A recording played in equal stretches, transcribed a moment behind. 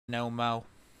No mo.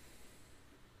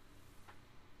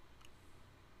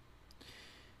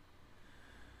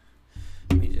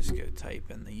 Let me just go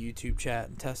type in the YouTube chat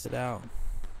and test it out.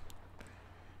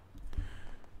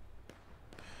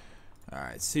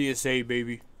 Alright, CSA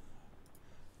baby.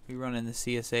 We running the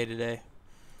CSA today.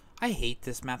 I hate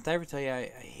this map. Did I ever tell you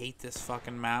I hate this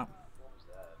fucking map?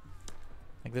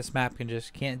 Like this map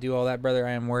can't do all that, brother.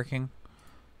 I am working.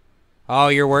 Oh,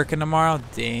 you're working tomorrow?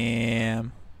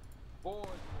 Damn.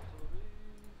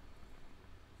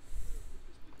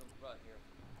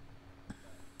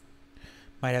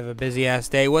 Might have a busy ass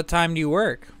day. What time do you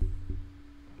work?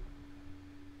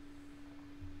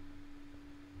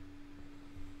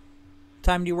 What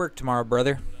time do you work tomorrow,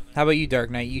 brother? How about you,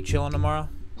 Dark Knight? You chilling tomorrow?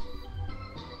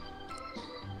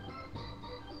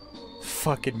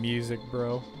 Fucking music,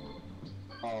 bro.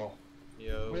 Oh.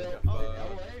 Yo.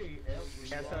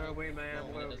 That's our way, man.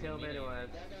 We'll kill him anyway.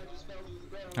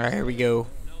 Alright, here we go.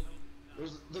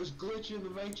 There's glitch in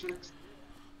the matrix.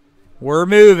 We're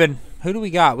moving. Who do we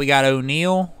got? We got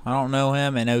O'Neal. I don't know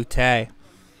him. And Otay.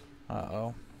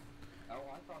 Uh-oh.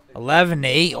 11 to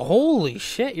 8. Holy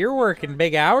shit. You're working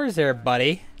big hours there,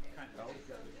 buddy.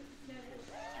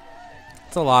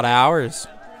 That's a lot of hours.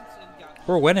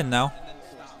 We're winning, though.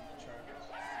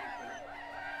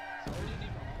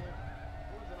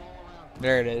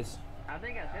 There it is. I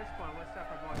think at this point we'll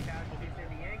suffer more casualties than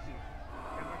the Yankees.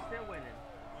 And we're still winning.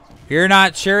 You're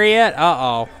not sure yet?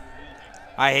 Uh-oh.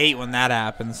 I hate when that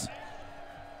happens.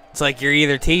 It's like you're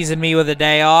either teasing me with a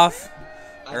day off,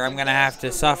 or I'm going to have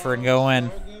to suffer and go in.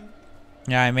 You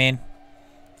know what I mean?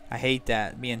 I hate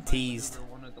that, being teased.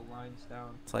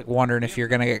 It's like wondering if you're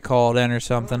going to get called in or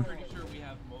something.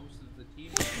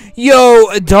 Yo,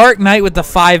 Dark Knight with the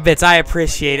 5 bits. I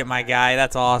appreciate it, my guy.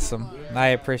 That's awesome. I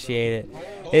appreciate it.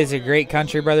 It is a great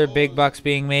country, brother. Big bucks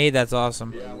being made. That's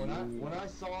awesome.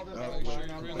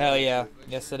 Hell yeah.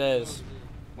 Yes, it is.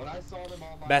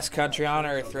 Best country on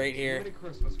earth right here.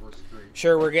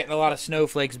 Sure, we're getting a lot of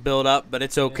snowflakes build up, but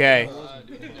it's okay.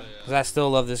 Because I still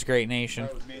love this great nation.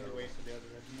 Alright,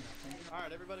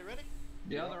 everybody ready?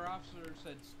 The other officer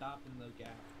said stop in the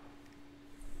gap.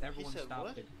 Everyone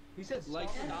stopped it. He said like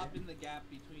stop in the gap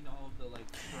between all of the like.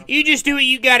 You just do what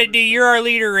you gotta do. You're our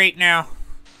leader right now.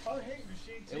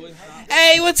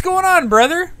 Hey, what's going on,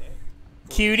 brother?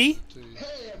 Cutie.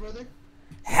 Hey, brother.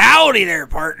 Howdy there,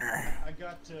 partner. I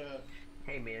got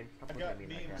hey man, I got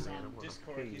memes on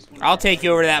Discord. I'll take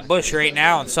you over to that bush right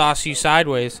now and sauce you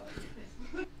sideways.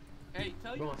 Hey,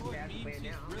 tell you what memes he's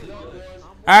really good.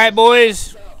 Alright,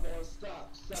 boys.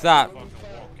 Stop.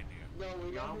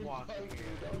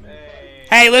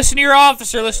 Hey, listen to your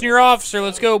officer. Listen to your officer.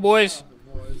 Let's go, boys.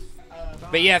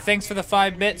 But yeah, thanks for the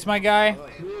 5 bits, my guy.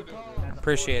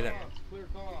 Appreciate it.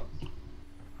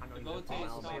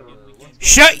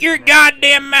 Shut your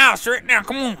goddamn mouth right now.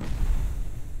 Come on.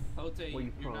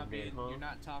 You're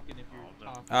not talking if you're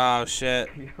talking. Oh, shit.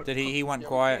 Did he went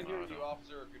quiet.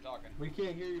 We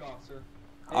can't hear you, officer.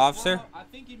 Officer? I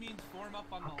think he means form up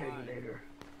on the line.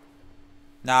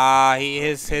 Nah,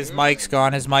 his mic's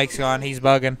gone. His mic's gone. He's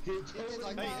bugging.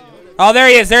 Oh, there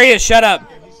he is. There he is. Shut up.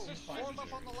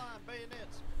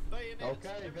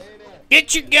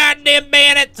 Get your goddamn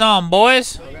bayonets on,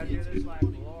 boys.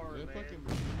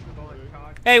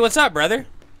 Hey, what's up, brother?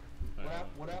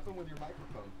 What happened with your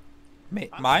microphone?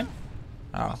 Mine?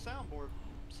 Oh.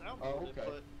 Oh, okay.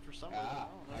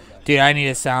 Dude, I need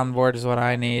a soundboard is what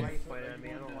I need.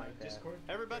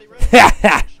 Everybody ready? We're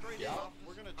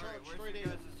gonna jump straight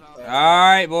in.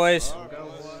 Alright, boys.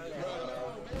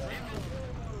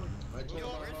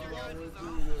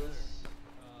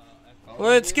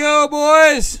 Let's go,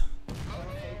 boys.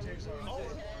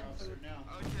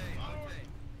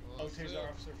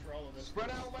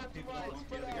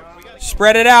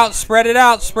 Spread it out, spread it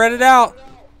out, spread it out.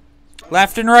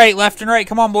 Left and right, left and right.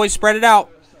 Come on, boys, spread it out.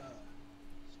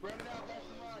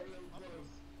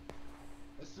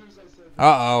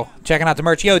 Uh-oh. Checking out the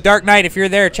merch. Yo, Dark Knight, if you're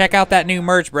there, check out that new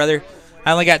merch, brother.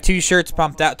 I only got 2 shirts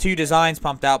pumped out, 2 designs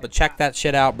pumped out, but check that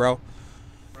shit out, bro.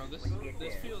 Bro, this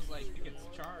feels like it gets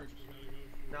charged.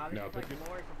 No, this is like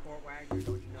Lori from Fort Wagner.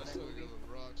 Don't you know that movie?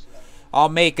 I'll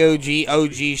make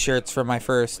OG shirts for my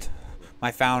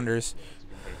founders.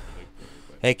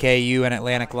 AKA you and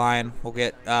Atlantic Lion will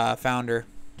get founder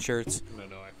shirts. No,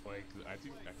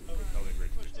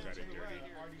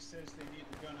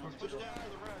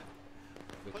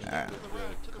 I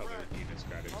think the colored Regiment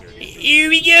got it dirty. Here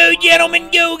we go,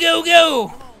 gentlemen. Go, go,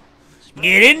 go.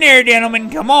 Get in there, gentlemen.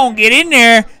 Come on, get in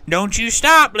there. Don't you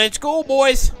stop. Let's go,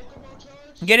 boys.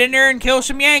 Get in there and kill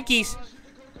some Yankees.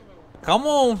 Come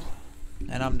on.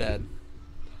 And I'm dead.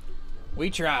 We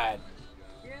tried.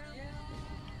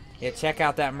 Yeah, check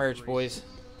out that merch, boys.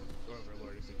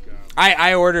 Overlord is a gum.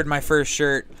 I ordered my first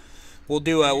shirt. We'll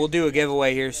do a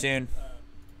giveaway here soon.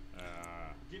 I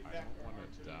don't want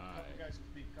to die.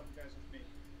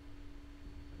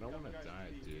 I don't want to die,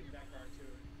 dude.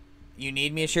 You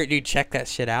need me a shirt, dude. Check that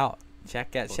shit out.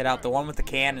 Check that shit out. The one with the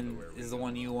cannon is the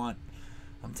one you want.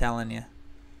 I'm telling you.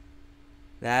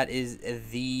 That is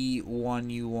the one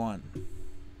you want.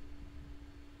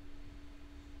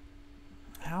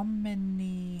 How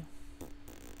many?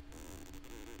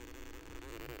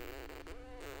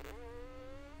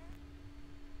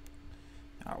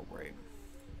 Oh, wait.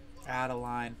 Add a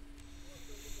line.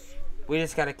 We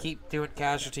just got to keep doing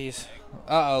casualties.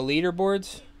 Uh-oh,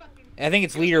 leaderboards? I think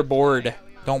it's leaderboard.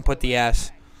 Don't put the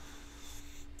S.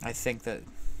 I think that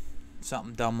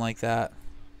something dumb like that.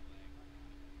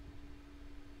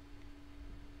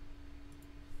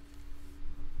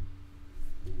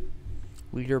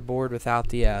 Leaderboard without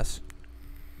the S.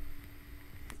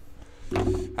 I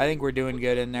think we're doing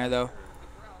good in there, though.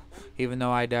 Even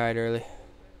though I died early.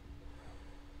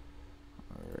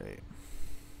 Alright.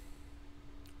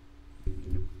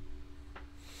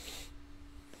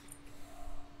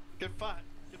 Good fight.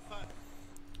 Good fight.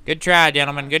 Good try,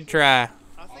 gentlemen. Good try.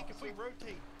 I think if we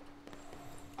rotate.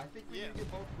 I think we need to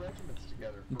get both regiments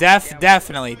together.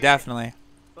 Definitely.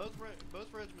 Both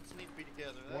regiments need to be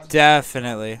together. That's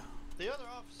Definitely. the other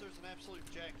officer's an absolute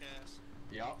jackass.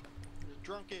 Yup. He's a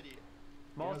drunk idiot.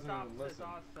 Most doesn't officers listen.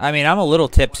 also. I mean, I'm a little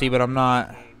tipsy, but I'm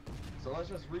not. So let's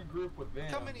just regroup with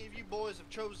them. How many of you boys have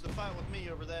chose to fight with me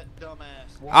over that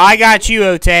dumbass? I got you,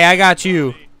 Otay. I got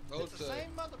you. It's the same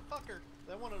motherfucker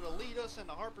that wanted to lead us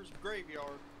into Harper's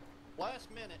graveyard last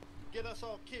minute, get us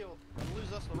all killed, and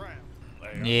lose us the round.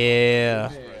 Yeah.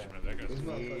 Regiment, that guy's So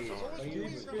what we were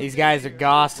gonna These do guys are is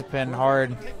gossiping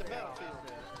hard. take the battlefield.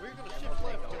 We're gonna shift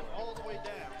left, go all the way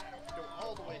down. Go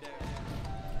all the way down.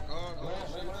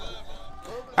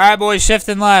 All right, boys.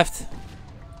 Shifting left.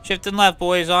 Shifting left,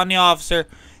 boys. On the officer.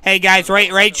 Hey, guys.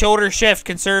 Right shoulder shift.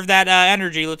 Conserve that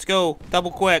energy. Let's go. Double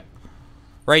quick.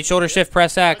 Right shoulder shift.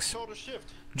 Press X. Shoulder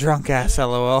shift. Drunk ass,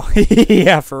 lol.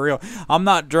 Yeah, for real. I'm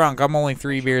not drunk. I'm only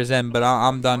 3 beers in, but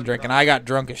I'm done drinking. I got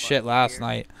drunk as shit last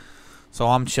night, so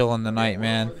I'm chilling tonight,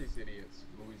 man.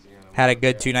 Had a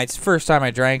good 2 nights. First time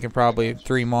I drank in probably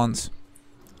 3 months.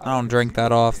 I don't drink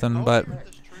that often, but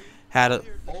had a.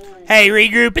 Hey,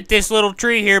 regroup at this little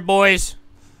tree here, boys.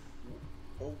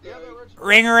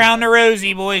 Ring around the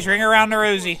rosy, boys. Ring around the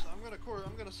rosy. I'm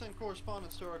gonna send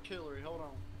correspondence to artillery. Hold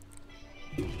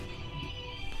on.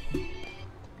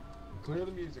 Clear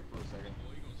the music for a second.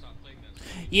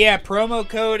 Yeah, promo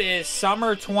code is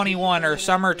summer 21 or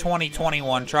summer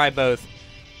 2021. Try both.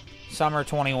 Summer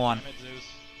 21.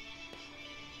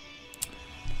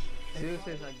 Zeus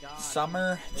is a god.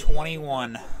 Summer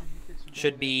 21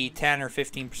 should be 10 or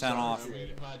 15% off.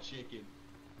 Hot chicken.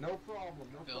 No problem,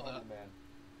 man.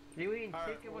 You eating Alright,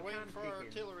 chicken? we're What waiting kind for of chicken?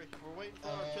 artillery. We're waiting for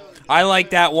artillery. I like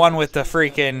that one with the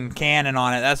freaking cannon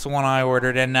on it. That's the one I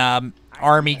ordered in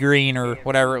Army Green or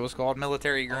whatever it was called,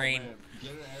 Military Green.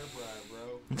 Get an air fryer,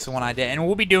 bro. That's the one I did, and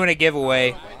we'll be doing a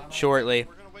giveaway shortly.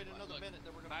 We're gonna wait another minute,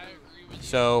 then we're gonna do it.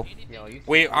 So Yo,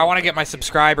 you I want to get my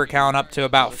subscriber count up to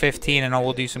about 15, and then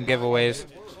we'll do some giveaways.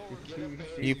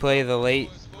 You play the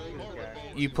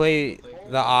You play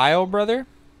the Isle, brother?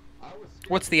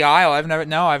 What's the Isle? I've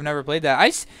never played that.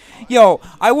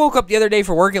 I woke up the other day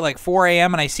for work at like 4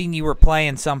 a.m. and I seen you were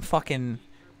playing some fucking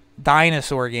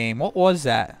dinosaur game. What was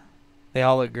that? They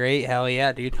all look great. Hell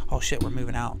yeah, dude. Oh shit, we're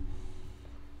moving out.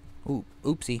 Ooh,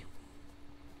 oopsie.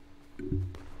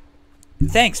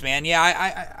 Thanks, man. Yeah,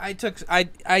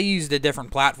 I used a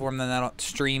different platform than that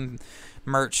stream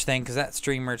merch thing, because that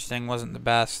stream merch thing wasn't the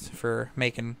best for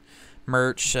making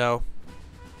merch. So,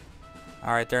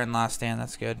 all right, they're in last stand.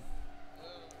 That's good.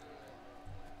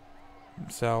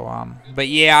 So, but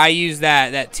yeah, I use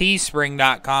that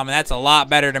teespring.com, and that's a lot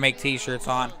better to make t-shirts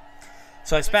on.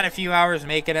 So I spent a few hours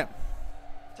making it.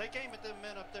 Take aim at them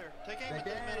men up there. Take aim at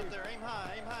them men up there. Aim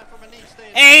high. Aim high from a knee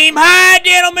stand. Aim high,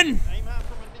 gentlemen. Aim high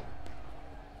from a knee.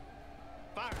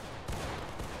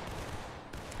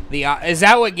 Fire. Is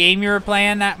that what game you were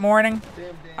playing that morning?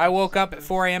 I woke up at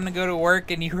 4 a.m. to go to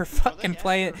work, and you were fucking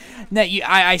playing. No,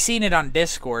 I seen it on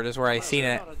Discord. Is where I seen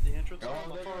it.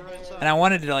 And I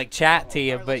wanted to like chat to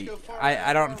you, but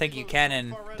I don't think you can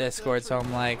in Discord, so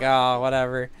I'm like, oh,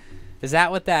 whatever. Is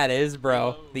that what that is,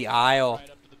 bro? The Isle.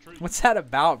 What's that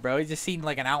about, bro? You just seen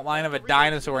like an outline of a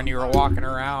dinosaur and you were walking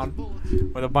around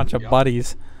with a bunch of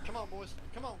buddies. Come on, boys.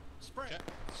 Come on. Sprint.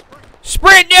 Sprint.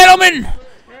 Sprint, gentlemen!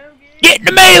 Get in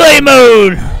the melee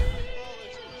mode!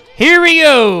 Here we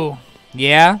go!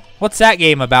 Yeah? What's that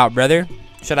game about, brother?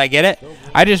 Should I get it?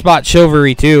 I just bought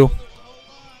chivalry too.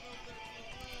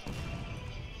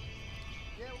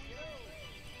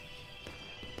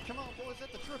 Come on, boys,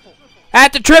 at the triple.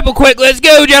 At the triple, quick. Let's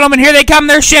go, gentlemen. Here they come.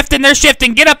 They're shifting. They're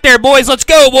shifting. Get up there, boys. Let's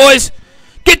go, boys.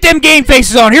 Get them game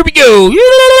faces on. Here we go.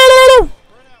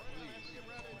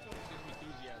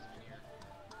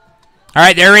 All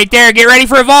right, they're right there. Get ready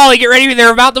for a volley. Get ready.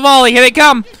 They're about to volley. Here they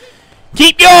come.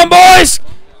 Keep going, boys.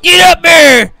 Get up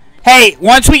there. Hey,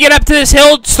 once we get up to this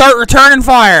hill, start returning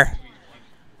fire.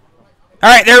 All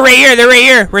right, they're right here. They're right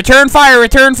here. Return fire.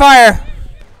 Return fire.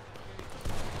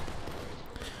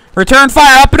 Return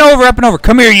fire. Up and over. Up and over.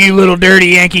 Come here, you little dirty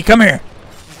Yankee. Come here.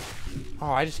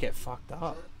 Oh, I just get fucked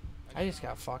up. I just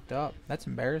got fucked up. That's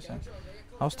embarrassing.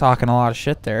 I was talking a lot of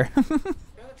shit there.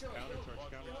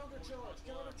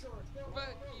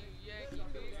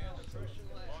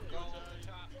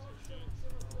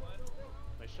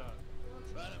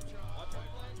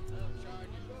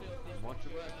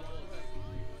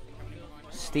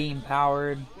 Steam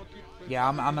powered. Yeah,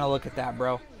 I'm gonna look at that,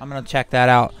 bro. I'm gonna check that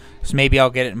out. So maybe I'll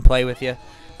get it and play with you.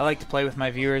 I like to play with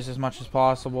my viewers as much as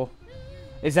possible.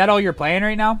 Is that all you're playing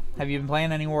right now? Have you been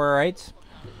playing any War Rights?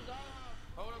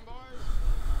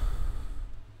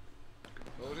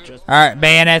 Alright,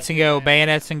 bayonets and go,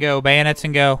 bayonets and go, bayonets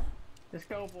and go. Let's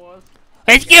go, boys.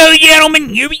 Let's go, gentlemen.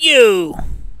 Here we go.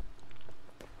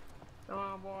 Come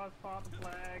on, boys. Pop the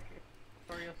flag.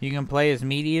 You can play as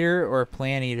Meat Eater or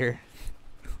Plant Eater.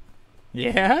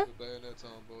 Yeah? Bayonets on,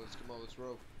 boys. Come on, let's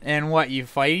roll. And what, you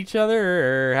fight each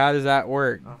other, or how does that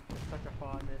work? Oh, such a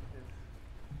fun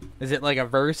mission. Is it like a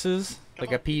versus?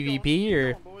 Like a PvP, Keep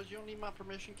or? going, boys. You don't need my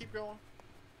permission. Keep going.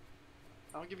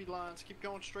 I'll give you lines. Keep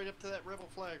going straight up to that rebel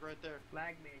flag right there.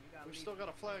 Flag man, you gotta We've lead. still got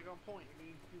a flag on point. We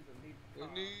need you to lead the We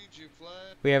car. need you,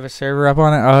 flag. We have a server up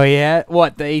on it? Oh, yeah?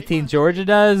 What, the 18th Georgia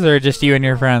does, or just you and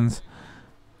your friends?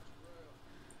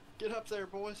 Get up there,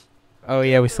 boys. Oh,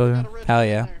 yeah, we Get up there, still got a do. regiment Hell in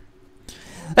yeah. there.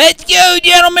 Let's go,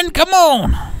 gentlemen. Come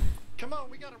on. Come on,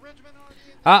 we got a regiment on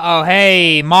you. Uh-oh,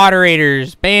 hey,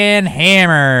 moderators. Ban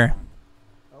hammer.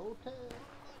 Okay.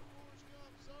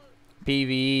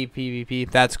 PvE, PvP.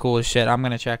 That's cool as shit. I'm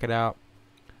going to check it out.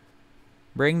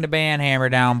 Bring the ban hammer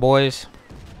down, boys.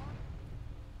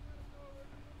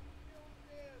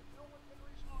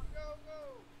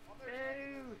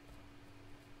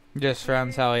 Just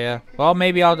friends, hell yeah. Well,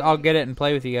 maybe I'll get it and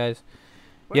play with you guys.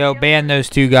 Yo, ban those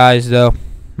two guys, though.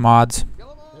 Mods.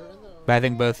 But I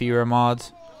think both of you are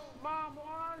mods. Come on,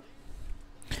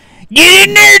 boys. Get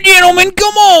in there, gentlemen.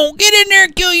 Come on. Get in there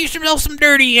and kill yourself some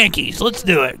dirty Yankees. Let's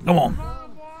do it. Come on. Come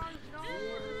on,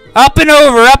 boys. Up and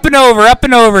over, up and over, up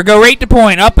and over. Go right to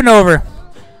point. Up and over.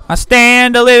 I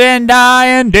stand to live and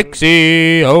die in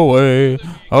Dixie. Oh,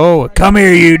 oh, come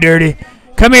here, you dirty.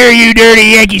 Come here, you dirty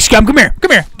Yankee scum. Come here.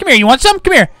 Come here. Come here. You want some?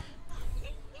 Come here.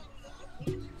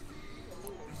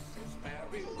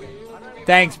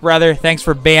 Thanks, brother. Thanks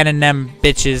for banning them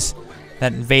bitches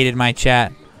that invaded my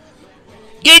chat.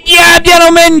 Good job,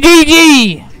 gentlemen.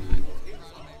 GG.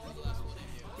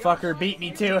 Fucker beat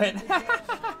me to it.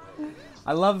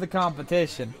 I love the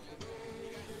competition.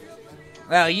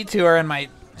 Well, you two are in my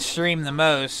stream the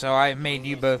most, so I made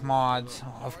you both mods,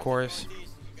 of course.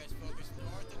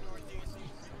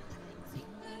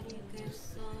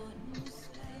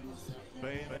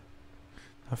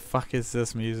 The fuck is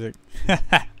this music?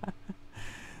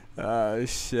 Oh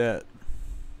shit.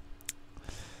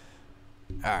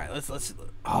 Alright, let's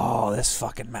oh, this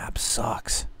fucking map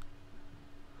sucks.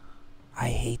 I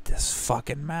hate this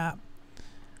fucking map.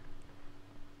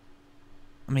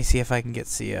 Let me see if I can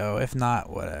get CO. If not,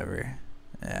 whatever.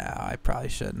 Yeah, I probably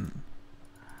shouldn't.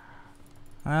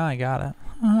 Well, I got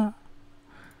it.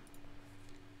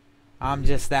 I'm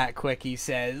just that quick, he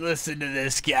says. Listen to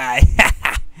this guy.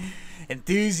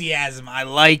 Enthusiasm, I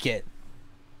like it.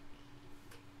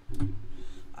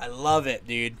 I love it,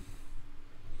 dude.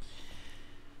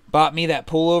 Bought me that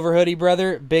pullover hoodie,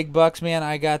 brother. Big bucks, man.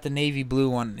 I got the navy blue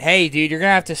one. Hey, dude, you're going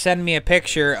to have to send me a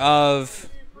picture of...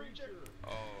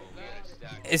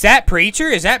 Is that Preacher?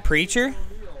 Is that Preacher?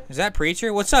 Is that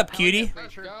Preacher? What's up, cutie?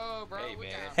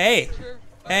 Hey.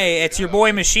 Hey, it's your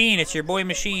boy Machine. It's your boy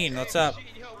Machine. What's up?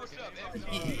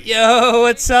 Yo,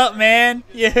 what's up, man?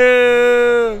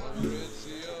 Yo.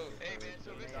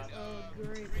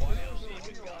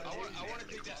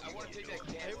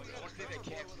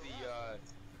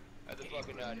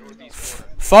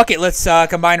 Fuck it, let's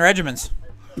combine regiments.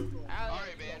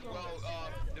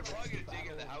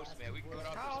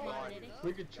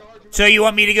 So you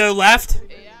want me to go left?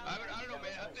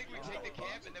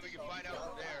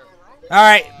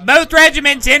 Alright, both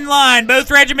regiments in line.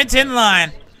 Both regiments in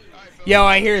line. Yo,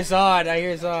 I hear Zod. I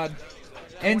hear Zod.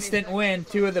 Instant win.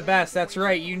 2 of the best. That's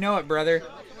right. You know it, brother.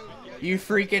 You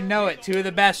freaking know it. 2 of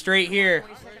the best right here.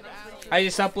 I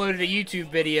just uploaded a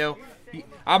YouTube video.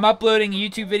 I'm uploading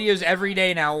YouTube videos every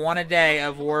day now. 1 a day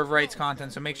of War of Rights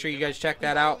content. So make sure you guys check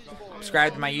that out.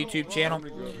 Subscribe to my YouTube channel.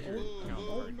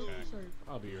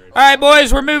 Alright,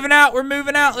 boys. We're moving out. We're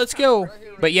moving out. Let's go.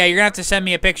 But yeah, you're going to have to send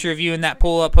me a picture of you in that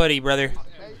pull-up hoodie, brother.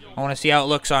 I want to see how it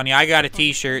looks on you. I got a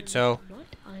t-shirt, so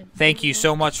thank you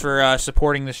so much for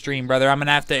supporting the stream, brother. I'm going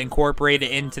to have to incorporate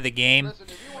it into the game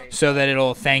so that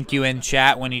it'll thank you in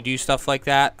chat when you do stuff like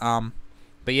that.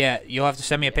 But yeah, you'll have to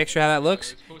send me a picture of how that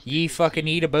looks. Ye fucking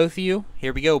ye to both of you.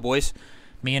 Here we go, boys.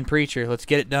 Me and Preacher. Let's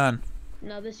get it done.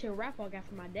 No, this here rap I got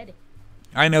from my daddy.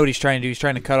 I know what he's trying to do. He's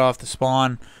trying to cut off the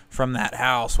spawn from that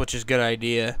house, which is a good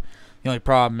idea. The only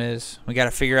problem is we got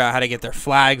to figure out how to get their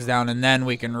flags down, and then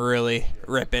we can really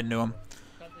rip into them.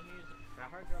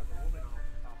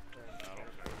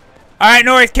 All right,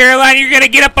 North Carolina, you're going to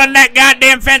get up on that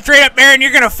goddamn fence right up there, and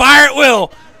you're going to fire at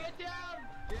will.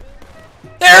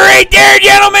 They're right there,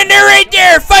 gentlemen. They're right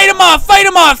there. Fight them off. Fight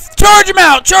them off. Charge them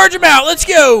out. Charge them out. Let's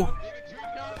go.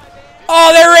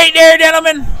 Oh, they're right there,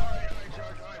 gentlemen.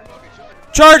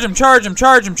 Charge them. Charge them.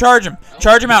 Charge them. Charge them.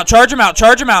 Charge them out. Charge them out.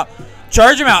 Charge them out.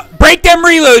 Charge them out. Break them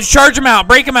reloads. Charge them out.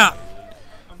 Break them out.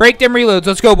 Break them reloads.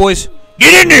 Let's go, boys.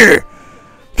 Get in there.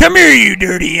 Come here, you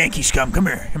dirty Yankee scum. Come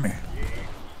here. Come here.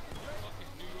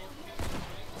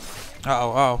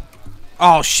 Uh-oh. Oh.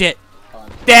 Oh, shit.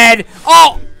 Dead.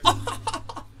 Oh.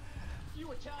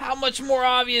 How much more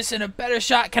obvious and a better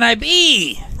shot can I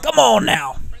be? Come on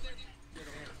now.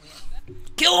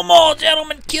 Kill them all,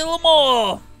 gentlemen. Kill them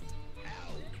all.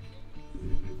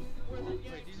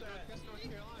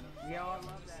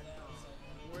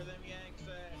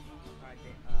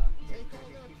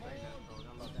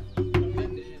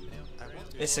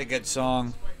 It's a good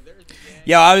song.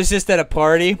 Yo, I was just at a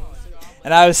party,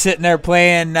 and I was sitting there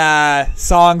playing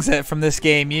songs from this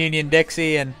game, Union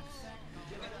Dixie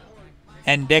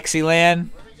and Dixieland.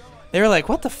 They were like,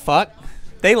 what the fuck?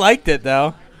 They liked it,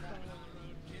 though.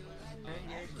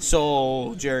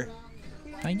 Soldier.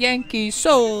 A Yankee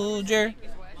soldier.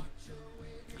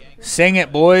 Sing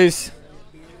it, boys.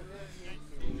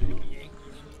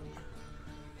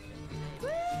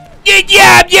 Good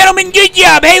job, gentlemen. Good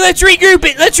job. Hey, let's regroup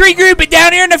it. Let's regroup it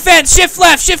down here in the fence. Shift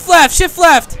left. Shift left. Shift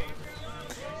left.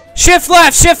 Shift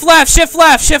left. Shift left. Shift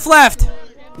left. Shift left.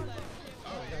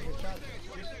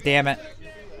 Damn it.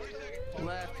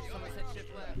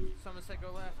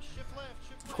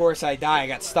 Of course I die. I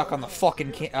got stuck on the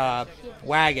fucking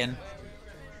wagon.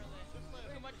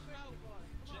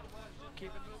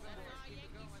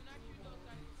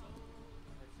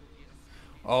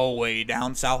 Oh, way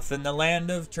down south in the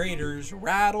land of traders,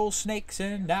 rattlesnakes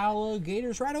and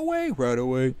alligators. Right away, right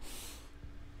away.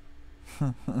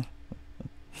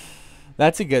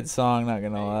 That's a good song, not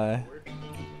gonna lie.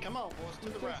 Come on, boys, to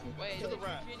the right. To the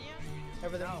right.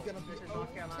 Everything's gonna be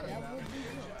okay.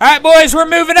 Alright, boys, we're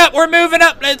moving up. We're moving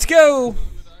up. Let's go.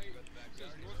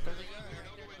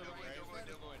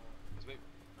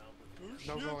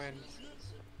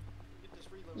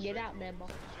 Get out there, boy.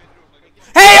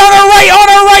 Hey, on our right, on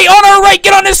our right, on our right.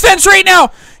 Get on this fence right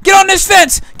now. Get on this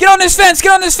fence. Get on this fence.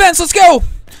 Get on this fence. Let's go.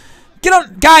 Get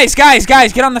on. Guys,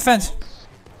 get on the fence.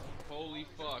 Holy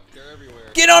fuck, they're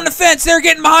everywhere. Get on the fence. They're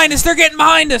getting behind us. They're getting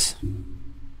behind us.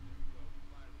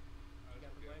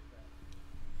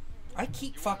 I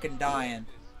keep fucking dying.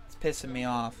 It's pissing me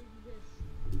off.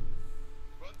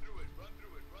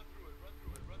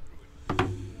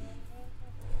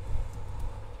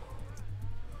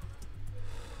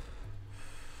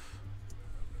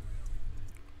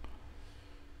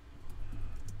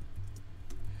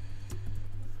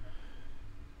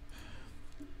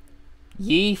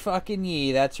 Ye fucking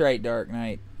ye. That's right, Dark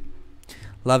Knight.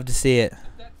 Love to see it.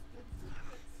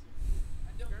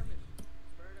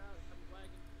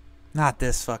 Not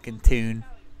this fucking tune.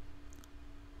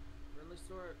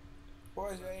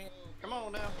 Come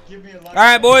on now.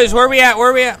 Alright, boys, where we at?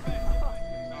 Where we at?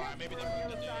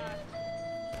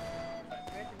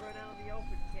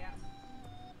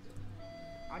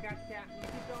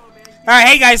 Alright,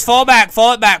 hey guys, fall back,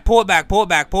 fall it back, pull it back, pull it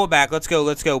back, pull it back. Let's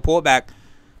go, pull it back.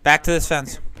 Back to this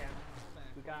fence.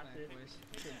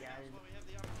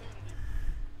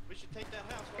 We should take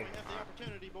that house while we have the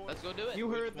opportunity, boys. Let's go do it. You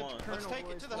heard the Let's take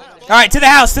it to the house. Alright, to the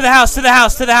house, to the house, to the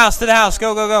house, to the house, to the house.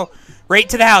 Go, go, go. Right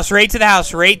to the house, right to the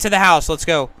house, right to the house. Let's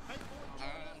go. To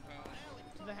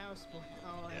the house.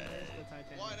 Oh, there's the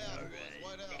Titanic.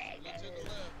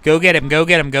 Go get him, go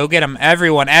get him, go get him.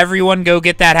 Everyone go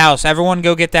get that house. Everyone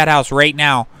go get that house right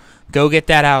now. Go get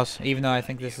that house. Even though I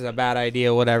think this is a bad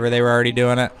idea, whatever. They were already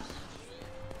doing it.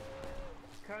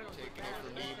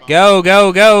 Go,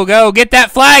 go, go, go. Get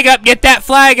that flag up. Get that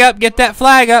flag up. Get that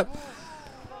flag up.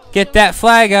 Get that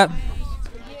flag up.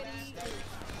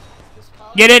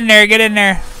 Get in there. Get in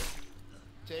there.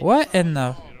 What in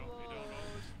the...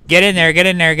 Get in there. Get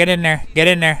in there. Get in there. Get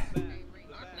in there.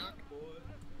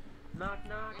 Knock,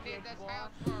 knock, yes, boy.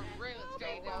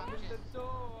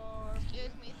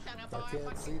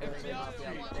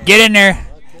 Get in there.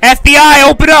 FBI,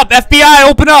 open up. FBI,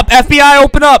 open up. FBI,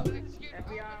 open up.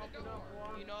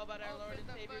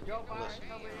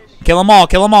 Kill them all.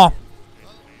 Kill them all.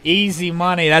 Easy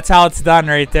money. That's how it's done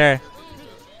right there.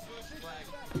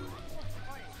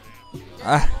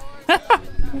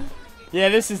 Yeah,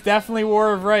 this is definitely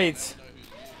War of Rights.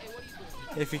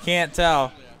 If you can't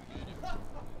tell.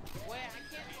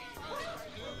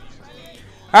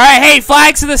 Alright, hey,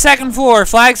 flags to the second floor.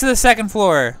 Flags to the second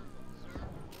floor.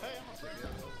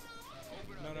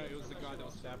 No, it was the guy that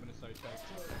was stabbing his side back.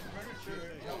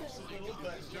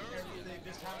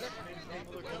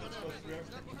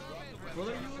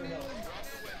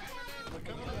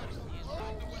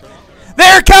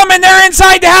 They're coming! They're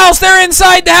inside the house! They're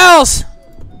inside the house!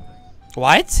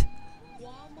 What?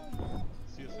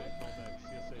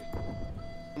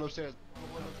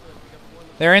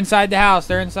 They're inside the house.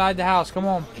 They're inside the house. Come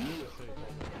on.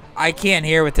 I can't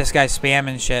hear with this guy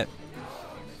spamming shit.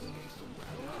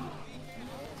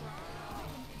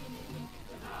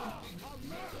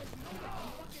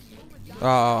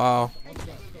 Oh.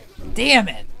 Damn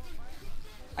it.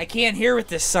 I can't hear with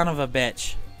this son of a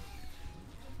bitch.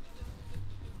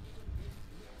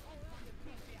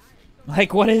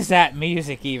 Like, what is that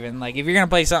music even? Like, if you're gonna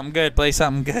play something good,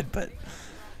 but...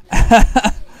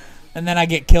 And then I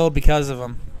get killed because of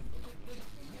them.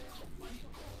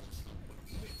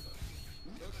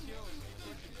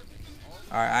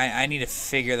 Alright, I need to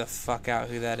figure the fuck out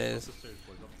who that is.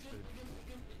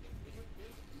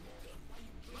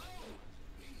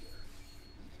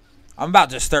 I'm about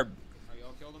to start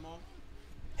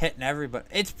hitting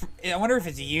everybody. I wonder if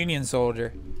it's a Union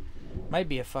soldier. Might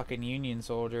be a fucking Union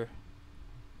soldier.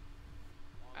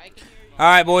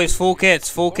 Alright, boys, full kits,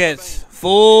 full kits.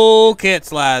 Full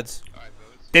kits, lads.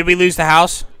 Did we lose the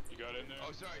house?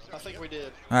 I think we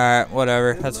did. Alright,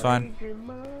 whatever. That's fine.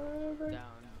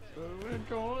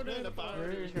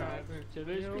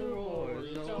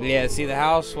 Yeah, see, the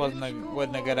house wasn't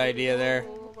a good idea there.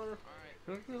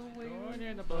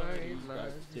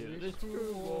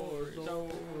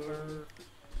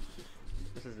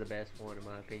 This is the best one in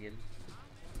my opinion.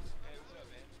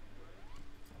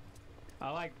 I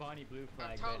like Bonnie Blue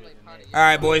Flag better than this.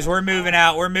 Alright, boys, we're moving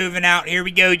out. We're moving out. Here we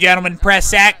go, gentlemen.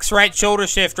 Press X, right shoulder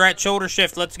shift, right shoulder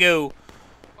shift. Let's go.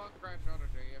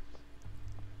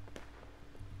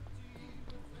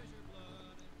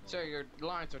 Sir, your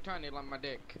lines are tiny like my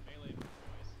dick.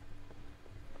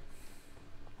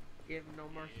 Give them no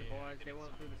mercy, boys. They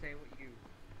won't do the same with you.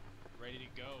 Ready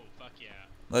to go. Fuck yeah.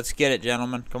 Let's get it,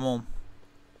 gentlemen. Come on.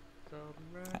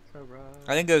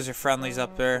 I think those are friendlies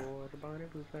up there.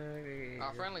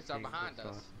 Friendlies are behind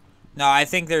us. No, I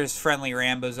think there's friendly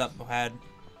Rambos up ahead.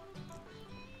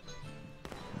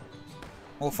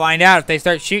 We'll find out if they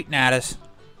start shooting at us.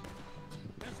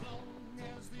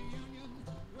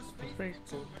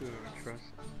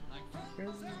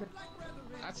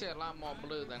 I see a lot more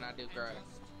blue than I do gray.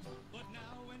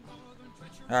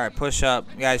 Alright, push up.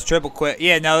 Guys, triple quit.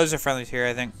 Yeah, no, those are friendlies here,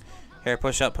 I think. Here,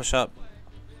 push up, push up.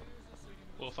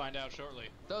 We'll find out shortly.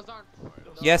 Those aren't.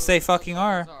 Yes, they fucking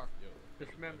are.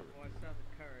 Just remember, boys, Southern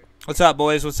courage. What's up,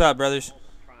 boys? What's up, brothers?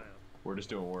 We're just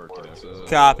doing work, you know, so.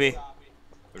 Copy.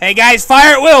 Hey, guys,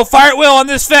 fire at will. Fire at will on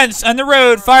this fence, on the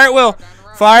road. Fire at will.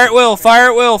 Fire at will. Fire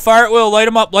at will. Fire at will. Light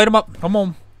them up. Light them up. Come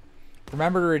on.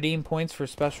 Remember to redeem points for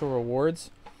special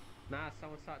rewards. Nah,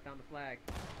 someone shot down the flag.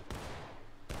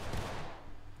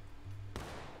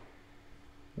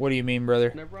 What do you mean,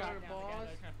 brother? They're running, boss.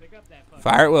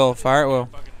 Fire at will. Fire at will.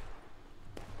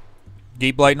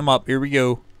 Deep lighting them up. Here we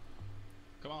go.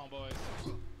 Come on, boys.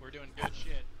 We're doing good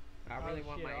shit. I really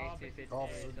want my AC-50.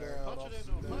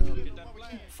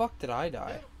 Fuck did I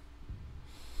die?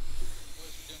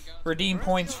 Redeem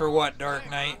points for what, Dark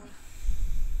Knight?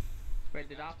 Wait,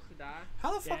 did Officer die?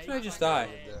 How the fuck did I just die?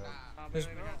 There's-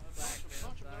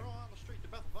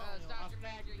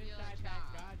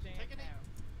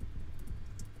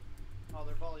 Oh,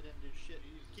 their volley didn't do shit.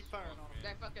 You keep firing on them.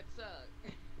 That fucking sucks.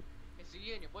 It's a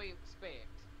union. What do you expect?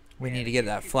 We need to get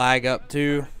that flag up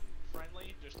too,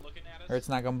 Friendly, just looking at us. or it's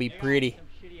not gonna be pretty.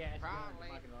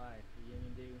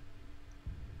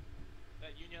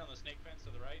 That union on the snake fence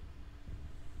to the right.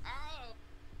 Oh.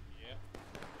 Yeah.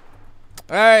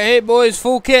 All right, hey boys,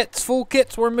 full kits, full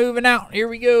kits. We're moving out. Here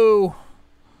we go.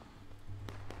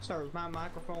 sir. Is my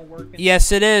microphone working?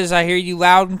 Yes, it is. I hear you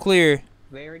loud and clear.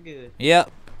 Very good.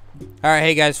 Yep. All right,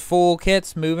 hey guys, full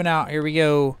kits moving out. Here we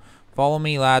go. Follow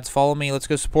me, lads. Follow me. Let's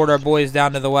go support our boys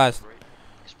down to the west.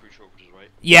 He's pretty sure which is right.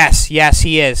 Yes, yes,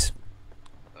 he is.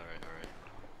 Alright,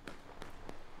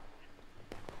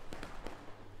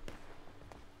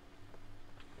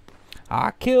 alright.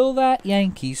 I kill that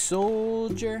Yankee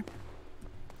soldier.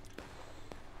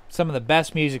 Some of the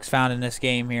best music's found in this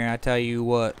game here, I tell you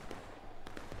what.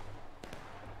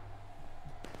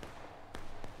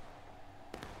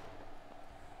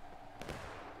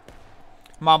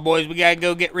 Come on, boys. We gotta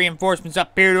go get reinforcements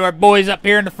up here to our boys up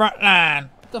here in the front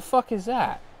line. What the fuck is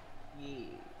that? Yeah.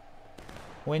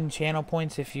 Win channel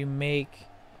points if you make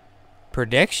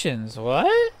predictions.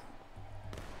 What?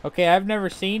 Okay, I've never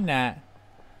seen that.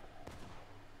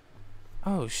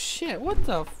 Oh, shit. What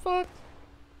the fuck?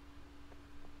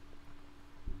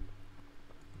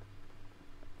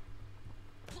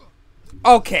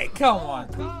 Okay, come on.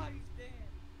 God, he's dead.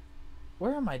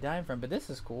 Where am I dying from? But this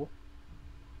is cool.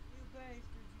 You bastards,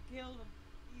 you killed him.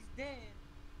 He's dead.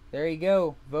 There you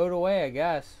go. Vote away, I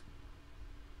guess.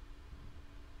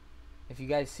 If you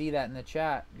guys see that in the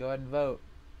chat, go ahead and vote.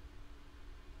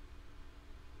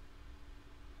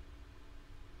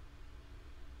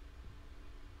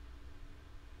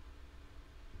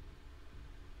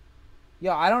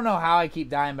 Yo, I don't know how I keep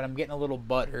dying, but I'm getting a little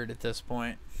butthurt at this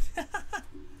point.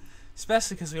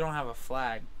 Especially because we don't have a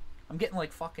flag. I'm getting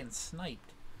like fucking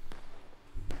sniped.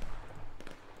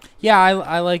 Yeah,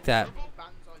 I like that.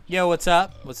 Yo, what's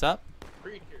up? What's up?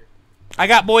 I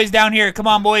got boys down here. Come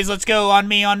on, boys. Let's go. On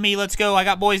me, let's go. I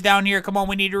got boys down here. Come on,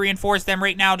 we need to reinforce them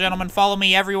right now, gentlemen. Follow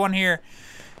me, everyone here.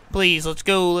 Please, let's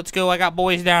go. Let's go. I got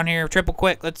boys down here. Triple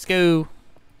quick. Let's go.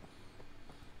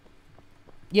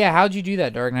 Yeah, how'd you do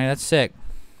that, Dark Knight? That's sick.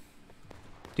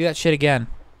 Do that shit again.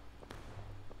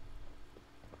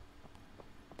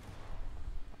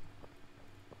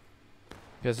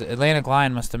 Because Atlantic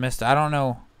Lion must have missed it. I don't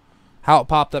know how it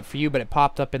popped up for you, but it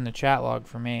popped up in the chat log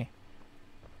for me.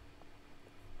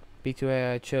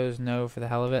 B2A, I chose no for the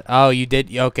hell of it. Oh, you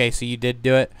did? Okay, so you did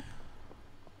do it.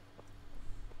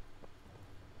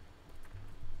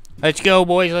 Let's go,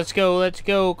 boys. Let's go. Let's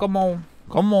go. Come on.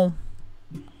 Come on.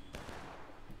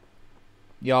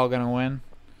 Y'all gonna win?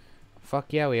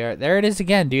 Fuck yeah, we are. There it is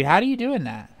again, dude. How are you doing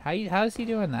that? How is he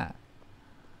doing that?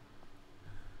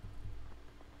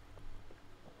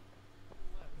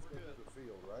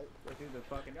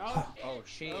 Oh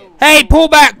shit. Hey, pull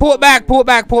back, pull it back, pull it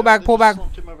back, pull it back, pull it back.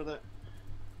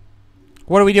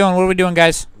 What are we doing? What are we doing,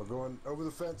 guys? We're going over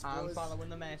the fence, I'm boys. following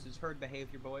the masses. Herd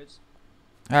behavior, boys.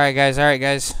 Alright, guys. Alright,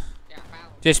 guys.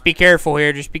 Just be careful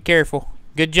here. Just be careful.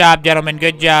 Good job, gentlemen.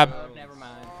 Good job. Never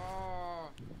mind.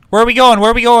 Where are we going?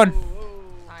 Where are we going?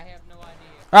 I have no idea.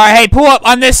 Alright, hey, pull up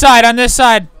on this side. On this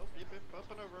side.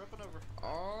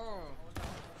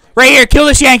 Right here. Kill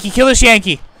this Yankee. Kill this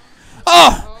Yankee.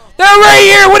 Oh! They're right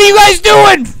here! What are you guys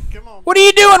doing? What are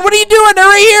you doing? What are you doing? They're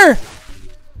right here!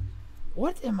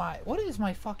 What is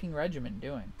my fucking regiment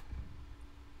doing?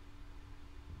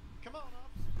 Come on,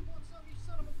 officer. You want some, you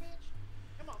son of a bitch?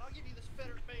 Come on, I'll give you this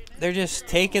better bayonet. They're just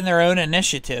taking their own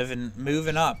initiative and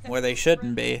moving up where they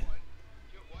shouldn't be.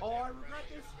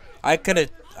 I could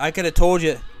have told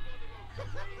you.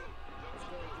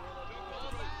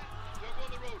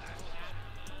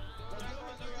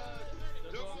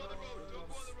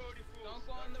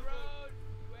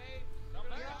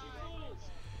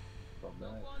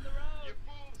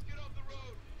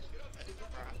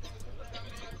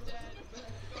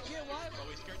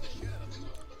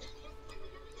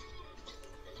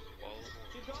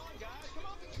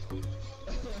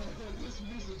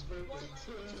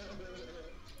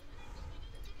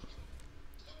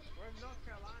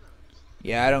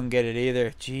 Yeah, I don't get it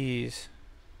either. Jeez.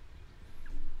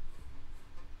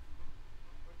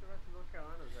 What's the rest of North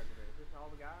Carolina's regiment? Is this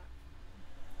all we got?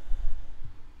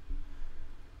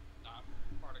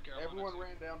 Everyone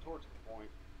ran down towards the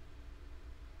point.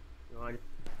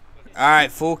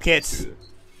 Alright, full kits.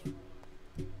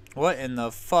 What in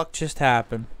the fuck just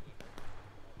happened?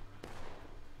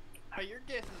 Hey, your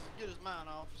guess is as good as mine,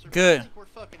 officer. Good. I think we're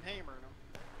fucking hammering them.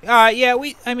 Yeah,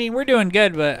 I mean, we're doing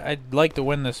good, but I'd like to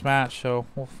win this match, so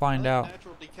we'll find out.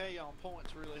 Natural decay on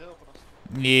points really helping us.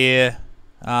 Yeah.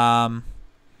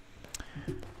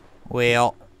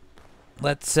 Well,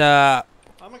 let's, I'm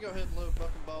gonna go ahead and load Buck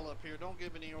and Ball up here. Don't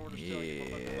give any orders till I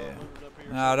get my Buck and Ball loaded up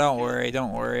here. No, don't worry,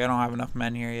 don't worry. I don't have enough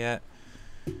men here yet.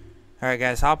 Alright,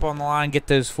 guys, hop on the line, get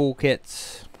those full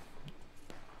kits.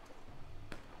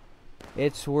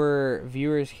 It's where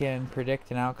viewers can predict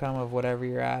an outcome of whatever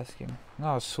you're asking.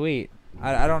 Oh, sweet.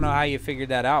 I don't know how you figured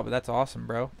that out, but that's awesome,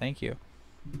 bro. Thank you.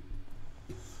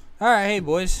 All right, hey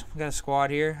boys, we got a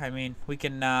squad here. I mean, we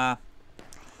can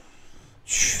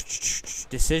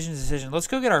decision. Let's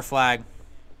go get our flag.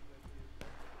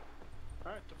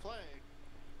 All right, the flag.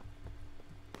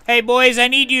 Hey boys, I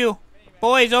need you.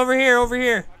 Boys, over here, over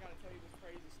here. I gotta tell you this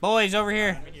crazy story. Boys, over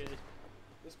here.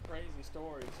 This crazy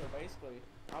story. So basically,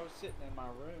 I was sitting in my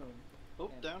room.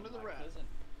 Oh, and down to the my right.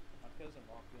 cousin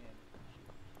walked in.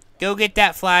 Go get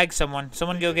that flag, someone.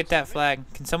 Someone go get that flag.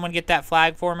 Can someone get that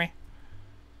flag for me?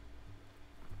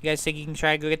 You guys think you can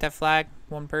try to go get that flag?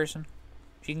 One person?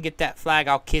 If you can get that flag,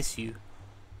 I'll kiss you.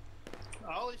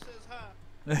 Ollie says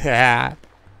hi.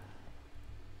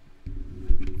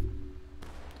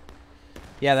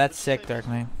 Yeah, that's sick, Dark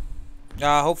Knight.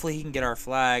 Hopefully he can get our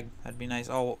flag. That'd be nice.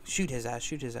 Oh, shoot his ass,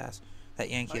 shoot his ass. That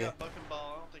Yankee I there. got buck and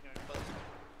ball. I don't think I can bust it.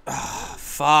 Ah,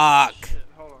 fuck. Shit,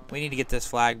 hold on. We need to get this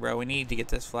flag, bro. We need to get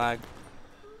this flag.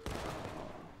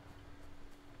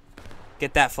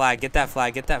 Get that flag, get that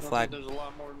flag, get that I think flag. there's a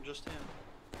lot more than just him.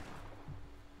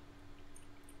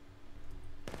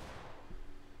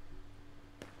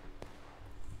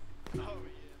 Oh yeah.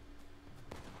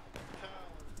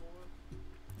 Tyler,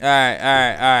 boy. Alright.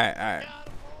 Got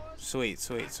him, boys.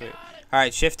 Sweet.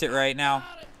 Alright, shift it right now.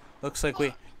 Looks like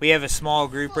we have a small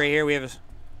group right here. We have a...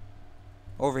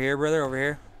 Over here, brother, over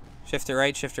here. Shift it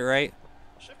right, shift it right.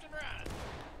 Shifting right.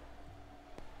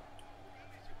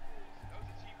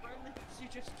 You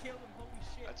just killed him. Holy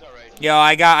shit. That's alright. Yo,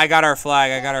 I got our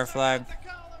flag. I got our flag. The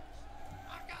colors.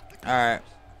 I got the Alright.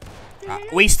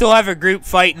 colors. We still have a group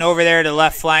fighting over there to the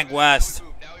left flank west.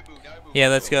 Now we move. Yeah,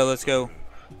 let's go.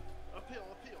 Uphill.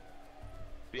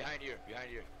 Behind here.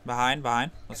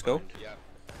 Behind. Let's go. Yeah.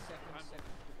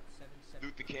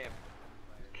 Loot the camp.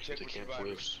 Check The for camp survivors.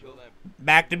 lives. Kill them.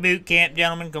 Back to boot camp,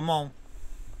 gentlemen. Come on.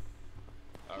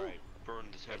 Alright. Burn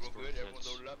this heads Everyone for good? Everyone fence.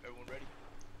 loaded up? Everyone ready?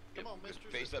 Come on, mister.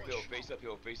 Face uphill.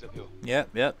 Face uphill.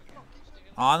 Yep.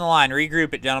 On the line.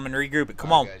 Regroup it, gentlemen. Regroup it.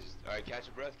 Come on. Alright, catch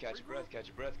your breath. Get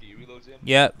your reloads in.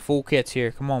 Yep. Full kits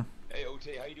here. Come on. Hey, Ote,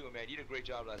 how you doing, man? You did a great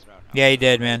job last round. Yeah, you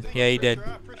did, man. Yeah, you did.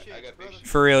 I appreciate I you, got brother. big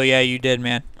For real, yeah, you did,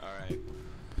 man. Alright.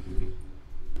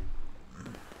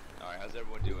 Alright, how's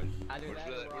everyone doing?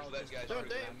 Where's the last guys? Doing Alright,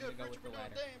 damn good, Rich. We're doing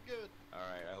damn good.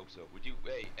 I hope so. We do.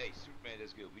 Hey, Superman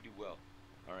does good. We do well.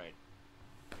 Alright.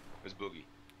 Let's boogie.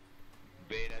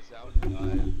 Bayonets out.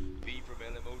 B for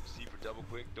melee mode. C for double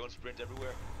quick. Don't sprint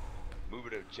everywhere. Move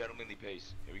at a gentlemanly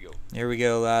pace. Here we go. Here we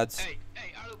go, lads. Hey,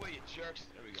 out of the way, you jerks.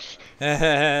 There we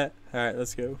go. Alright,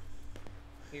 let's go.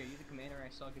 Here, you the commander. I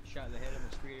saw a good shot in the head on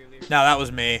the street earlier. No, that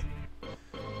was me.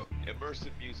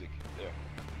 Immersive music. There.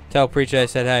 Tell Preacher I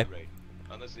said hey. Right.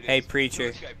 Unless it Hey, is.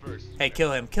 Preacher. Kill this guy first. Hey,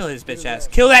 kill him. Kill his bitch ass.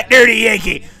 Kill that dirty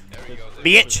Yankee! There we go.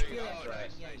 Bitch. There we go. Oh,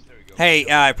 nice. There we go.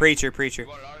 Hey, Preacher. You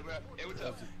want an autograph? Hey, what's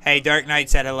up? Hey, Dark Knight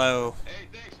said hello. Hey,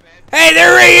 thanks, man. Hey,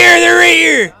 they're right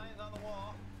here! Eyes on the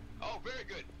wall. Oh, very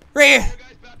good. Right here! Hey,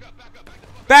 guys,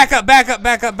 back up. Back up.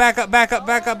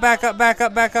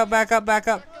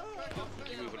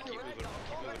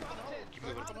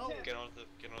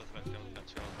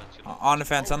 On the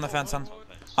fence,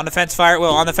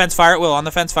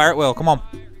 fire at will. Come on.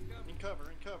 In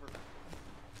cover.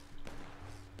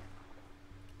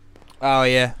 Oh,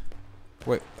 yeah.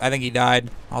 Wait, I think he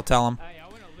died. I'll tell him. Hey, I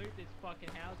want to loot this fucking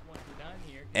house once we're done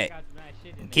here. 'Cause Hey. I got some nice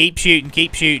shit in there.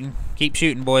 Keep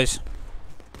shooting, boys.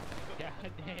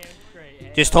 Goddamn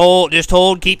straight. Just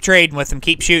hold, keep trading with them,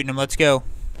 keep shooting them. Let's go.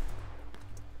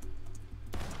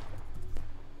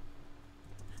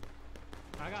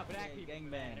 I got black people. Gangbang.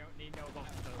 Man. I don't need no bombs.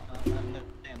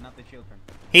 Damn, not the children.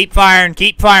 Keep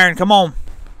firing, come on.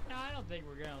 No, I don't think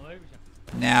we're gonna lose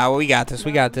them. Nah, we got this.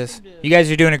 You guys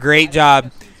are doing a great job.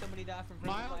 I've seen somebody die from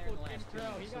My friendly fire in uncle the last Tim 2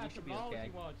 Crow, he years, so we got should some be balls okay. he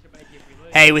wants to make if we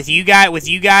lose. Hey, with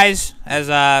you guys as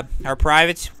our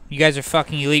privates, you guys are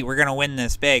fucking elite. We're gonna win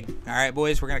this big. All right,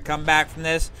 boys, we're gonna come back from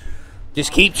this.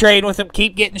 Just keep trading with them.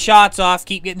 Keep getting shots off.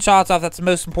 That's the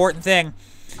most important thing.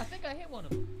 I think I hit one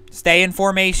of them. Stay in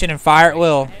formation and fire at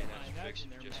will.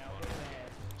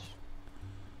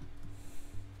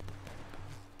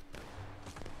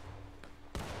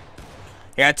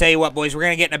 Here, I tell you what, boys, we're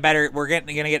gonna get in a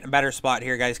better spot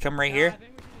here, guys. Come right here.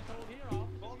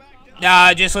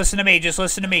 Just listen to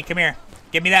me. Come here.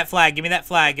 Give me that flag. Get that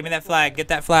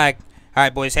flag. All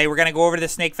right, boys. Hey, we're gonna go over to the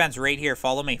snake fence right here.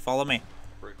 Follow me. Break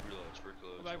reloads.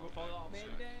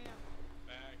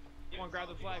 Come on, grab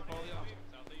the flag, follow you off.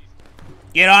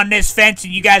 Get on this fence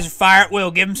and you guys are fire at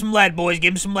will. Give them some lead, boys.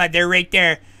 Give them some lead. They're right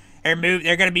there.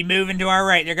 They're gonna be moving to our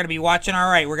right. They're gonna be watching our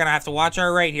right. We're gonna have to watch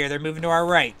our right here. They're moving to our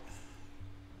right.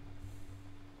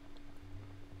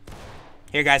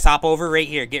 Here, guys, hop over right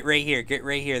here. Get right here.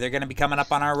 They're gonna be coming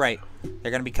up on our right.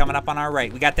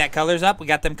 We got that colors up. We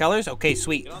got them colors. Okay,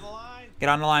 sweet. Get on the line. Get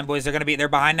on the line, boys. They're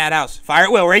behind that house. Fire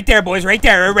at will. Right there, boys. Right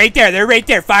there. They're right there. They're right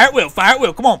there. Fire at will. Fire at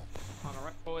will. Come on. On the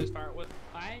right, boys, fire it with.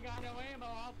 I ain't got no ammo,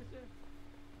 officer.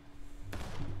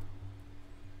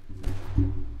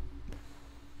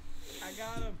 I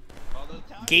got him.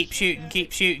 Keep shooting.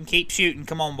 Keep shooting. Keep shooting.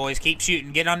 Come on, boys. Keep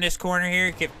shooting. Get on this corner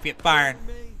here. Get firing.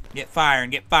 Get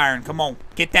firing. Get firing. Come on.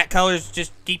 Get that colors.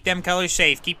 Just keep them colors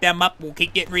safe. Keep them up. We'll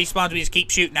keep getting respawns. We just keep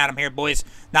shooting at them here, boys.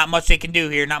 Not much they can do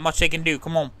here. Not much they can do.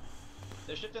 Come on.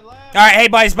 They're shifting left. All right, hey,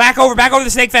 boys. Back over the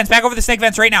snake fence. Back over the snake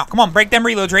fence right now. Come on. Break them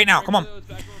reloads right now. Come on.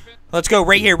 Let's go.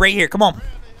 Right here. Right here. Come on.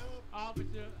 Officer,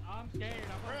 I'm scared.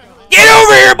 I'm gonna go home. Get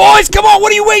over here, boys. Come on.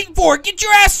 What are you waiting for? Get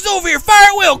your asses over here.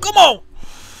 Fire at will. Come on.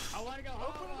 I wanna go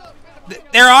home.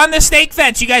 They're on the snake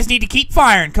fence. You guys need to keep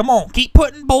firing. Come on. Keep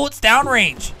putting bullets down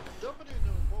range.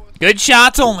 Good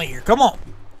shots only here. Come on.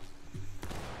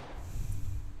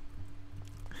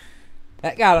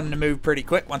 That got him to move pretty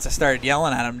quick once I started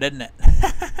yelling at him, didn't it?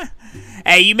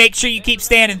 Hey, you make sure you keep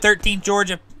standing, 13th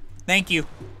Georgia. Thank you.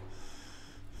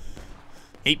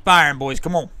 Keep firing, boys.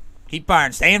 Come on. Keep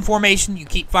firing. Stay in formation. You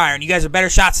keep firing. You guys are better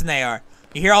shots than they are.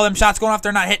 You hear all them shots going off?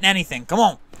 They're not hitting anything. Come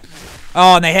on.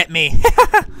 Oh, and they hit me. Shit, he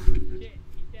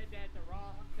said that's the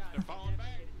wrong shot. They're falling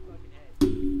back. Hit his fucking head.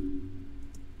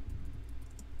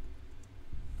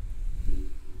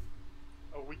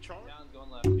 Oh, we charged? John's going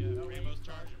left. Yeah, Rambo's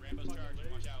charging. Rambo's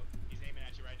charging. Watch out. He's aiming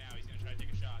at you right now. He's gonna try to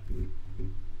take a shot.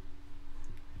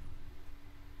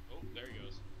 Oh, there he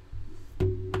goes.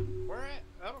 Where at?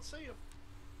 I don't see him.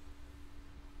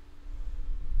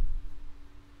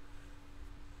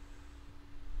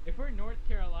 If we're in North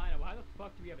Carolina, why the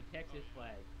fuck do we have a Texas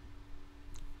flag?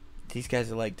 These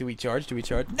guys are like, do we charge? Do we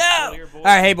charge? No! All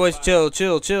right, hey, boys, chill,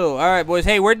 chill, chill. All right, boys.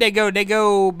 Hey, where'd they go? Did they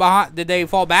go behind? Did they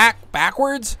fall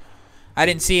backwards? I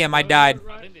didn't see him. I died.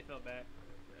 I think they fell back.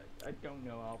 I don't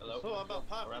know, officer. So I'm about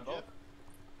popping, Jeff.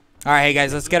 All right, hey,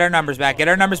 guys, let's get our numbers back. Get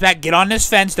our numbers back. Get on this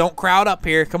fence. Don't crowd up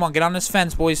here. Come on, get on this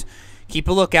fence, boys. Keep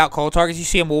a lookout. Call targets you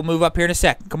see them. We'll move up here in a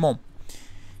second. Come on.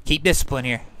 Keep discipline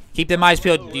here. Keep them eyes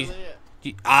peeled.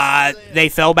 They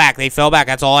fell back. They fell back.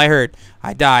 That's all I heard.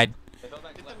 I died. Get them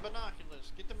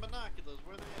binoculars. Get them binoculars.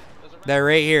 Where they at? They're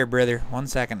right here, brother. 1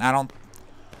 second. I don't.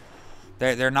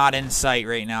 They're not in sight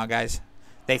right now, guys.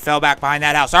 They fell back behind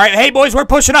that house. All right, hey, boys, we're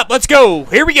pushing up. Let's go.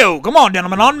 Here we go. Come on,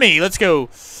 gentlemen. On me. Let's go.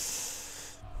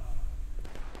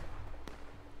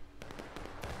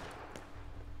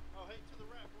 Oh, hey, to the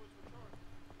right, boys. We're charging.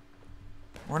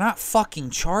 We're not fucking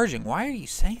charging. Why are you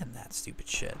saying that stupid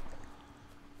shit?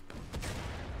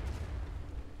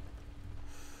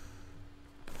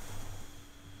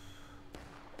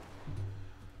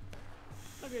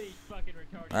 Look at these fucking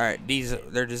retarded. All right,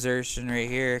 they're desertion right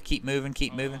here. Keep moving.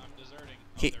 Keep moving. I'm deserting.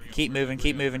 Keep moving.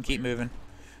 Keep moving. Keep moving.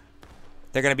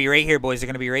 They're gonna be right here, boys. They're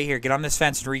gonna be right here. Get on this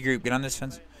fence and regroup. Get on this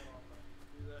fence.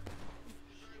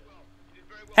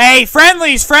 Hey,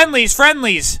 friendlies, friendlies,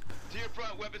 friendlies. To your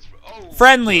front, weapons. Oh.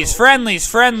 Friendlies, friendlies,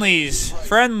 friendlies,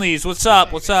 friendlies. What's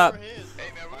up? What's up? Hey,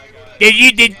 man,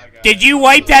 we're good. Did you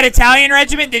wipe that Italian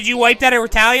regiment? Did you wipe that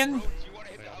Italian? Do you want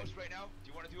to hit the house right now? Do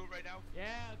you want to do it right now?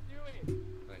 Yeah, do it.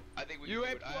 I think we can do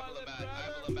it. I have a Labatt. I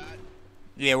have a Labatt.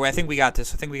 Yeah, well, I think we got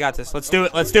this. I think we got this. Let's do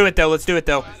it. Let's do it though. Let's do it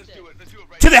though. Let's do it. Let's do it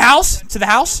right To the house. To the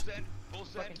house. Full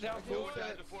send. Full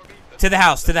send before me. To the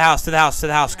house. To the house. To the house. To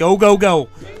the house. Go, go, go.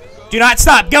 Do not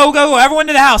stop. Go, go, go. Everyone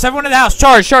to the house. Everyone to the house.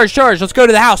 Charge, charge, charge. Let's go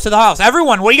to the house. To the house.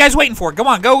 Everyone, what are you guys waiting for? Come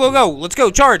on. Go, go, go. Let's go.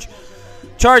 Charge.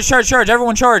 Charge, charge, charge.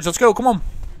 Everyone charge. Let's go. Come on.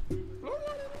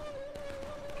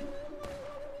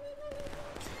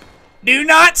 Do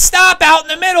not stop out in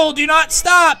the middle. Do not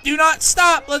stop. Do not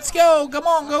stop. Let's go. Come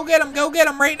on. Go get him. Go get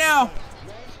him right now.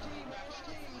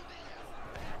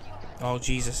 Oh,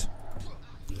 Jesus.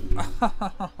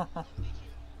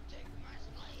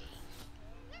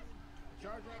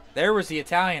 There was the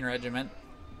Italian regiment.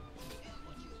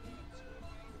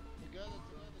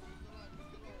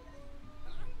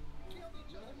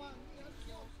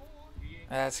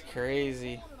 That's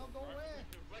crazy.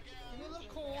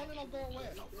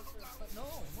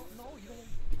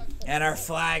 And our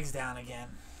flag's down again.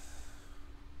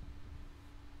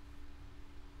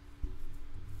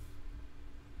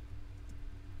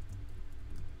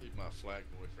 Leave my flag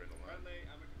boyfriend alone. Friendly,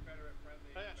 I'm a Confederate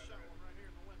friendly. Hey, I shot one right here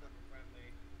in the window.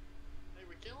 Friendly. Hey,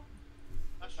 we kill him?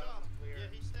 I shot him. Yeah,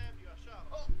 he stabbed you. I shot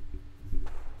him.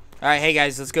 All right, hey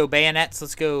guys, let's go bayonets.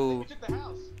 Let's go. We took the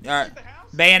house. All right,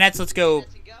 bayonets. Let's go.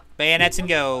 Bayonets and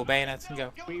go. Bayonets and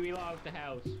go. We lost the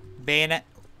house. Bayonet.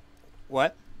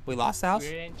 What? We lost the house?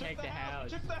 We didn't take the house.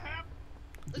 Took the house.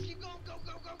 Let's keep going, go,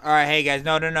 go, go. All right, hey guys.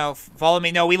 No, no, no. Follow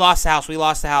me. No, we lost the house. We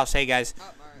lost the house. Hey guys.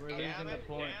 We're losing the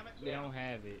point. They don't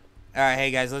have it. All right,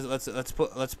 hey guys, let's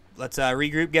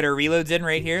regroup. Get our reloads in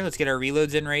right here. Let's get our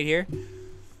reloads in right here.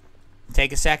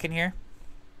 Take a second here.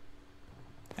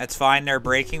 That's fine. They're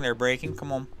breaking. They're breaking.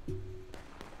 Come on.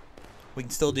 We can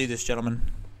still do this,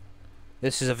 gentlemen.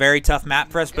 This is a very tough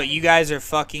map for us, but you guys are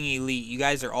fucking elite. You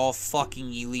guys are all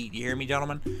fucking elite. You hear me,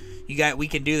 gentlemen? We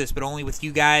can do this, but only with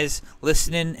you guys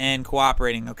listening and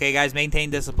cooperating. Okay, guys, maintain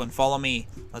discipline. Follow me.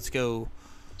 Let's go.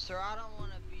 Sir, I don't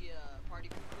want to be a party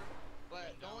pooper,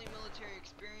 but the only military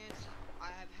experience I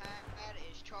have had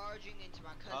is charging into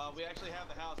my cousin's. We actually have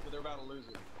the house, but they're about to lose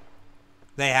it.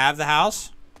 They have the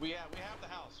house? We have the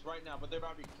house right now, but they're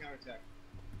about to be counterattacked.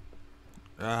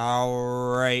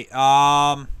 All right.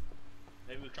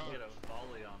 Maybe we can get a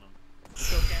volley on them.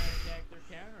 So counterattack, they're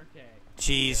counterattack.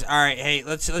 Jeez. All right. Hey,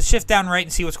 let's shift down right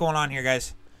and see what's going on here,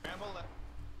 guys. Rambo left.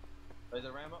 Is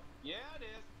it Rambo? Yeah, it is.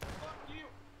 Fuck you.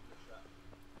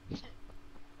 Good shot.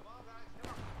 Come on,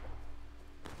 guys.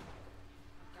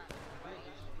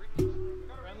 Come on.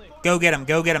 Friendly. Go get him.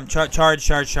 Go get him. Charge.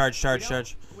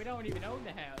 We don't even own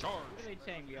the house. What are they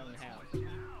saying we own the house?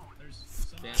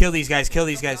 Kill these guys. Kill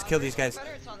these guys. Kill these guys.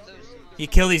 You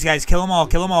kill these guys. Kill them all.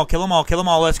 Kill them all. Kill them all. Kill them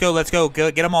all. Let's go. Let's go.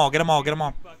 Get them all. Get them all. Get them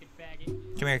all.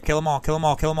 Come here. Kill them all. Kill them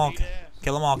all. Kill them all.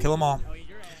 Kill them all. Kill them all.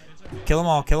 Kill them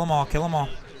all. Kill them all. Kill them all.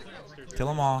 Kill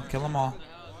them all. Kill them all.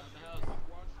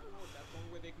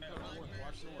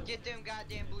 Get them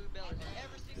goddamn blue bellies.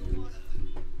 Every single one of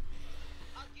them.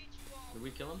 I'll get you all. Did we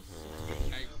kill him?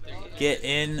 Get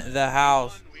in the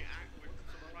house.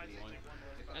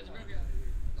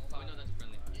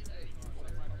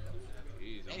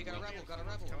 Hey, got a rebel.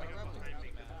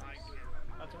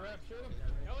 That's a rep. Shoot him.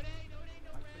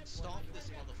 Stomp this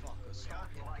motherfucker.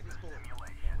 Stomp him. Get his bullet.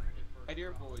 Right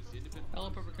here, boys. Independent. Hello,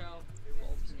 Purple Cow.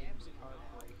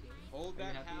 Hold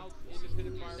that house.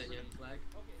 Independent fire. Flag.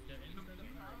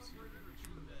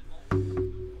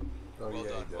 Oh, yeah, he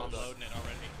does. I'm loading it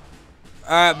already.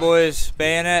 All right, boys.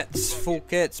 Bayonets. Full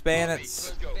kits.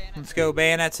 Bayonets. Let's go.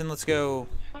 Bayonets and let's go.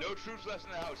 No troops left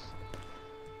in the house.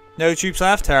 No troops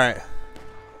left? All right.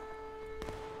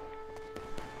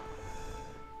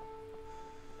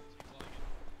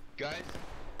 Guys,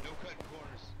 no cutting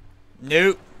corners.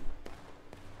 Nope.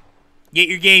 Get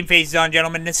your game faces on,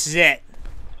 gentlemen. This is it.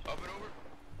 Up and over.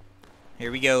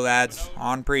 Here we go, lads.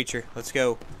 On Preacher. Let's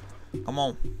go. Come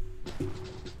on.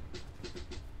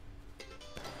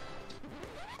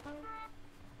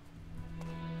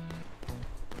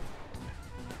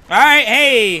 All right,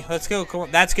 hey, let's go. Come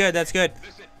on. That's good. That's good.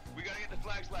 Listen, we gotta get the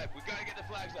flags live. We gotta get the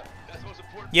flags up. That's the most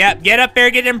important. Yep, get up there,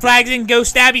 get them flags in, go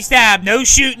stabby stab. No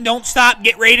shooting, don't stop.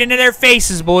 Get right into their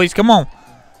faces, boys. Come on.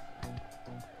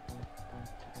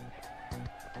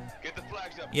 Get the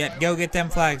flags up. Yeah, go get them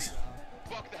flags.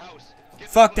 Fuck the house.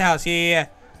 Fuck the house. Yeah.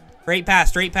 Straight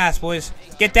pass, boys.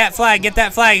 Get that flag, get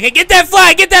that flag. Hey, get that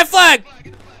flag, get that flag.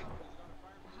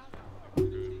 All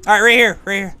right,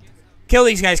 right here. Kill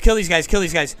these guys. Come here.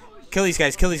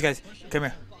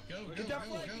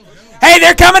 Hey,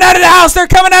 they're coming out of the house. They're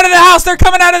coming out of the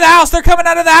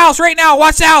house right now.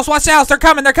 Watch the house. They're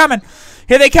coming.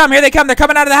 Here they come. They're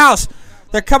coming out of the house.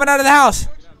 Let's go, boys. Let's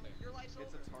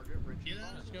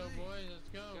go.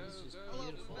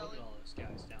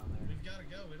 We've got to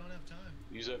go. We don't have time.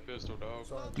 Use that pistol, dog.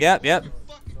 Yep. Get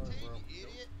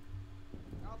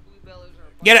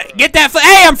that.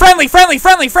 Hey, I'm friendly. Apologies.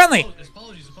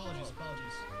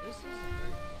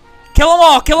 Kill them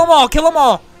all. Wait,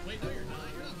 no, you're not. You're not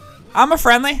friendly. I'm a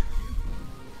friendly.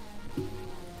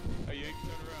 Hey, you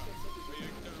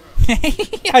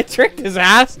can turn around. I tricked his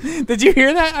ass. Did you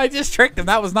hear that? I just tricked him.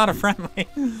 That was not a friendly.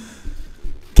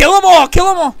 Kill them all.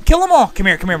 Come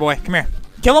here, boy. Come here.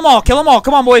 Kill them all.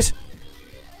 Come on, boys.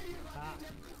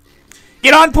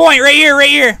 Get on point right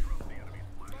here.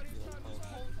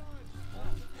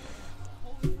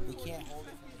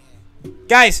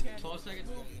 Guys. 12 seconds.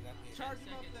 Charge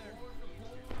him up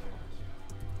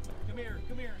there.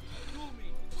 Come here. Duel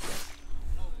me.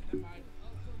 Oh, never mind.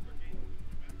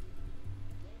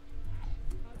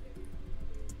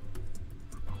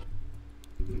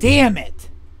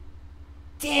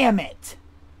 Damn it.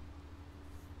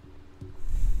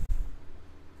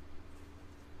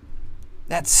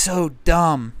 That's so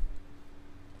dumb.